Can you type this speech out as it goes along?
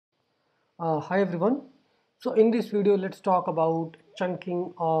Hi everyone. So in this video, let's talk about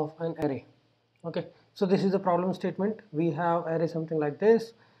chunking of an array. Okay, so this is the problem statement. We have array something like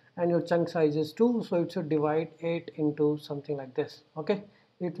this, and your chunk size is 2, so it should divide 8 into something like this. Okay,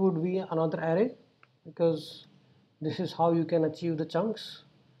 it would be another array because this is how you can achieve the chunks.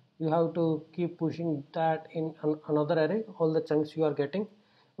 You have to keep pushing that in another array, all the chunks you are getting.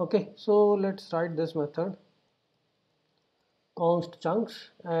 Okay, so let's write this method const chunks,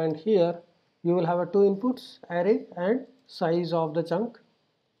 and here you will have a two inputs, array and size of the chunk.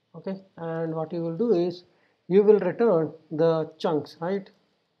 Okay, and what you will do is you will return the chunks, right?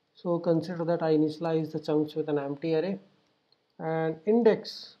 So consider that I initialize the chunks with an empty array and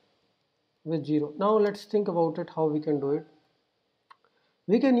index with 0. Now let's think about it, how we can do it.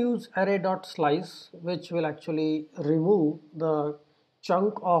 We can use array.slice, which will actually remove the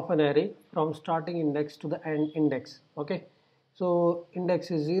chunk of an array from starting index to the end index. Okay, so index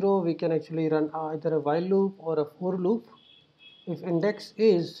is 0, we can actually run either a while loop or a for loop. If index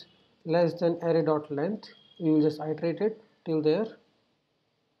is less than array.length, we will just iterate it till there.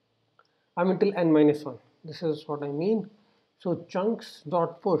 I mean till n minus 1. This is what I mean. So chunks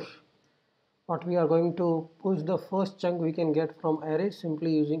dot push, what we are going to push the first chunk we can get from array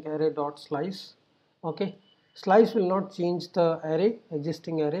simply using array dot slice. Okay, slice will not change the array,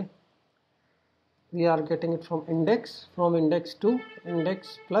 existing array. We are getting it from index to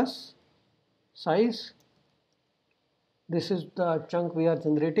index plus size. This is the chunk we are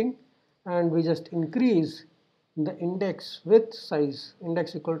generating, and we just increase the index with size,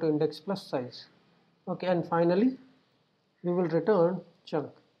 index equal to index plus size. Okay, and finally we will return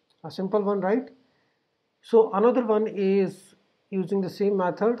chunk. A simple one, right? So another one is using the same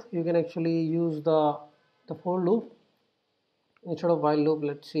method. You can actually use the for loop instead of while loop.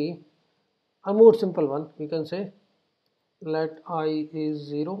 Let's see a more simple one. We can say let I is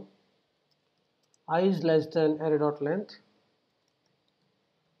 0, I is less than array dot length,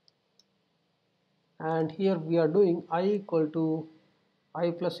 and here we are doing I equal to I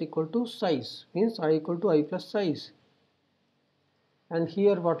plus equal to size, means I equal to I plus size. And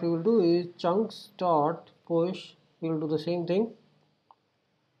here what we will do is chunks dot push, we will do the same thing,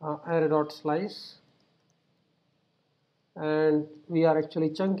 array dot slice, and we are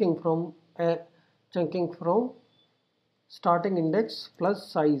actually chunking from starting index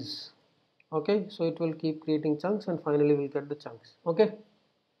plus size. Okay, so it will keep creating chunks and finally we'll get the chunks. Okay,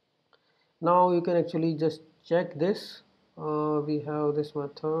 now you can actually just check this. We have this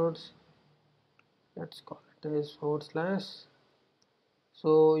methods, let's call it as /,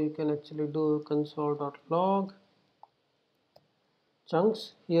 so you can actually do console.log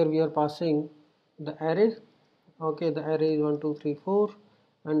chunks. Here we are passing the array. Okay, the array is 1 2 3 4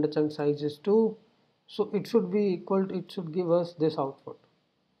 and the chunk size is 2, so it should be equal to, it should give us this output.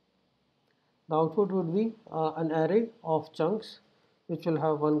 The output would be an array of chunks which will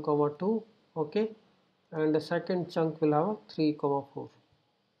have 1 comma 2. Okay, and the second chunk will have 3 comma 4.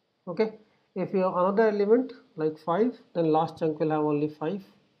 Okay, if you have another element like 5, then last chunk will have only 5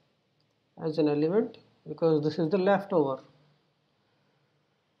 as an element because this is the leftover.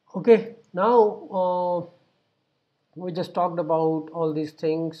 Okay, now we just talked about all these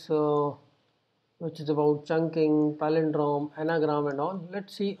things, which is about chunking, palindrome, anagram and all.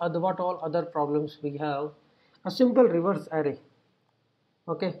 Let's see what all other problems we have. A simple reverse array.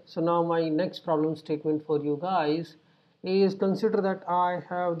 Okay, so now my next problem statement for you guys is, consider that I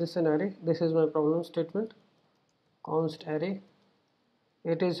have this an array. This is my problem statement, const array.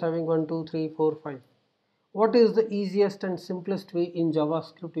 It is having 1 2 3 4 5. What is the easiest and simplest way in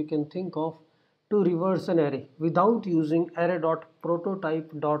JavaScript you can think of to reverse an array without using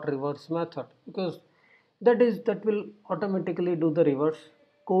array.prototype.reverse method? Because that will automatically do the reverse.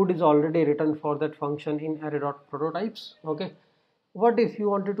 Code is already written for that function in array.prototypes. Okay, what if you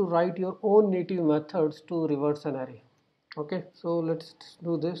wanted to write your own native methods to reverse an array? Okay, so let's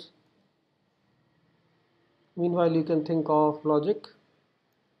do this. Meanwhile, you can think of logic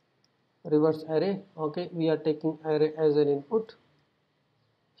reverse array. Okay, we are taking array as an input.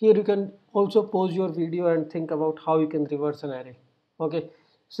 Here you can also pause your video and think about how you can reverse an array. Okay,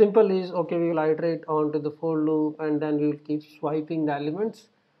 simple is, okay, we will iterate on to the for loop and then we will keep swiping the elements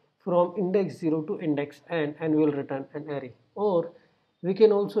from index 0 to index n and we will return an array. Or we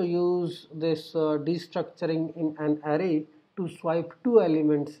can also use this destructuring in an array to swipe two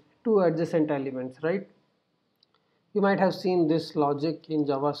adjacent elements, right? You might have seen this logic in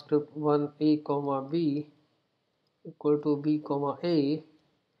JavaScript, 1a comma b equal to b comma a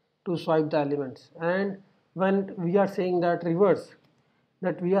to swipe the elements. And when we are saying that reverse,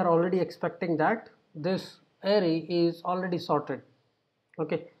 that we are already expecting that this array is already sorted.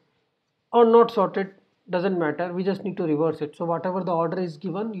 Okay, or not sorted, doesn't matter, we just need to reverse it. So whatever the order is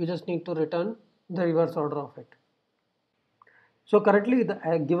given, you just need to return the reverse order of it. So currently the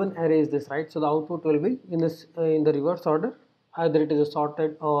given array is this, right? So the output will be in this in the reverse order, either it is a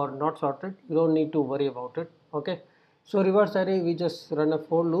sorted or not sorted. You don't need to worry about it. Okay, so reverse array, we just run a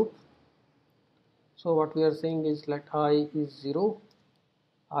for loop. So what we are saying is, let I is 0,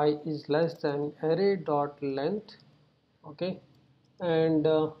 I is less than array dot length. Okay, and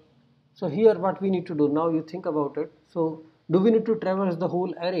so here what we need to do now, you think about it. So do we need to traverse the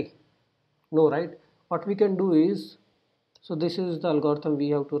whole array? No, right? What we can do is, so this is the algorithm we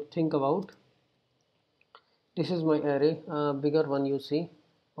have to think about. This is my array, bigger one you see.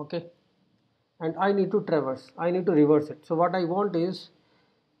 Okay, and I need to traverse, I need to reverse it. So what I want is,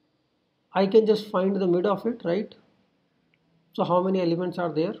 I can just find the mid of it, right? So how many elements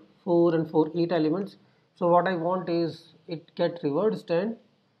are there? 4 and 4, 8 elements. So what I want is it get reversed, and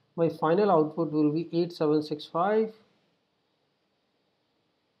my final output will be 8765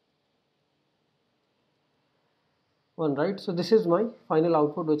 1, right? So this is my final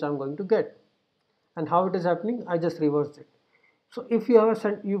output which I'm going to get. And how it is happening? I just reversed it. So if you have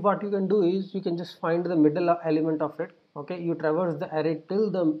a what you can do is, you can just find the middle element of it. Okay, you traverse the array till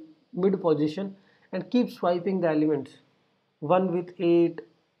the mid position and keep swiping the elements, 1 with 8,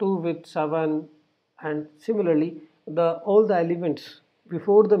 2 with 7, and similarly all the elements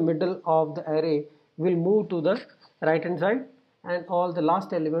before the middle of the array will move to the right hand side, and all the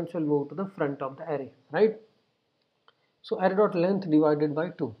last elements will move to the front of the array, right? So array dot length divided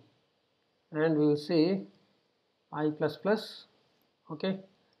by 2, and we will say I plus plus. Okay,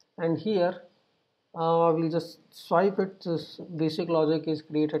 and here we'll just swipe it. This basic logic is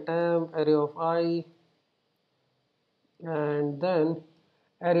create a temp array of I, and then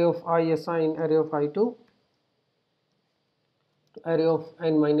array of I assign array of I2 to array of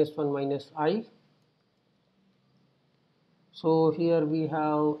n minus 1 minus I. So here we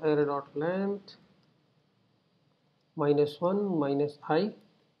have array dot length minus 1 minus I,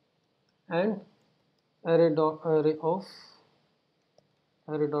 and array of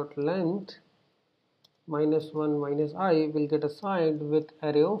array dot length minus 1 minus I will get assigned with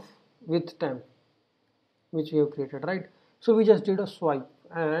array of with temp, which we have created, right? So we just did a swipe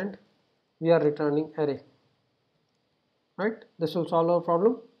and we are returning array, right? This will solve our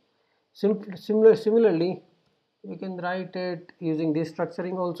problem. Similarly, you can write it using this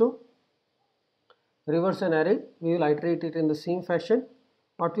structuring also. Reverse an array, we will iterate it in the same fashion.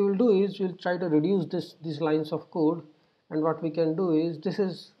 What we will do is, we will try to reduce these lines of code, and what we can do is, this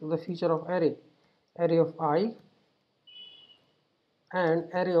is the feature of array of I, and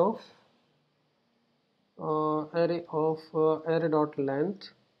array dot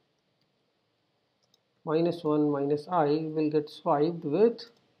length minus 1 minus I will get swiped with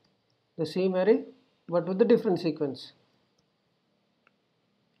the same array but with the different sequence.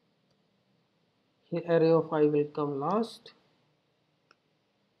 Here array of I will come last,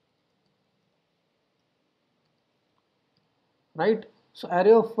 right? So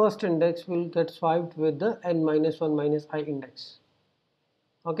array of first index will get swiped with the n minus 1 minus I index.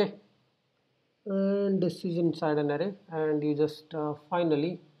 Okay, and this is inside an array, and you just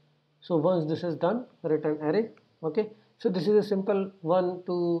finally, so once this is done, return array. Okay, so this is a simple one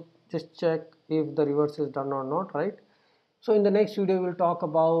to just check if the reverse is done or not, right? So in the next video we'll talk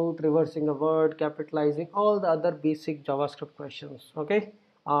about reversing a word, capitalizing, all the other basic JavaScript questions. Okay,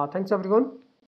 thanks everyone.